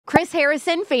Chris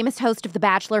Harrison, famous host of The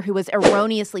Bachelor, who was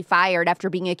erroneously fired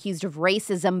after being accused of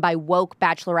racism by woke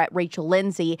Bachelorette Rachel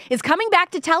Lindsay, is coming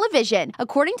back to television.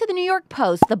 According to the New York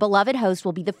Post, the beloved host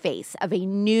will be the face of a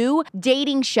new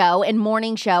dating show and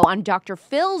morning show on Dr.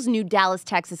 Phil's new Dallas,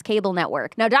 Texas cable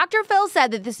network. Now, Dr. Phil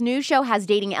said that this new show has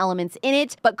dating elements in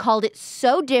it, but called it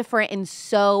so different and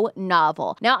so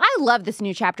novel. Now, I love this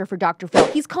new chapter for Dr. Phil.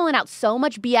 He's calling out so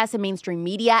much BS in mainstream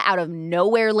media out of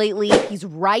nowhere lately. He's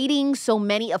righting so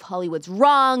many of Hollywood's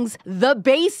wrongs. The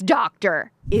Base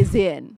Doctor is in.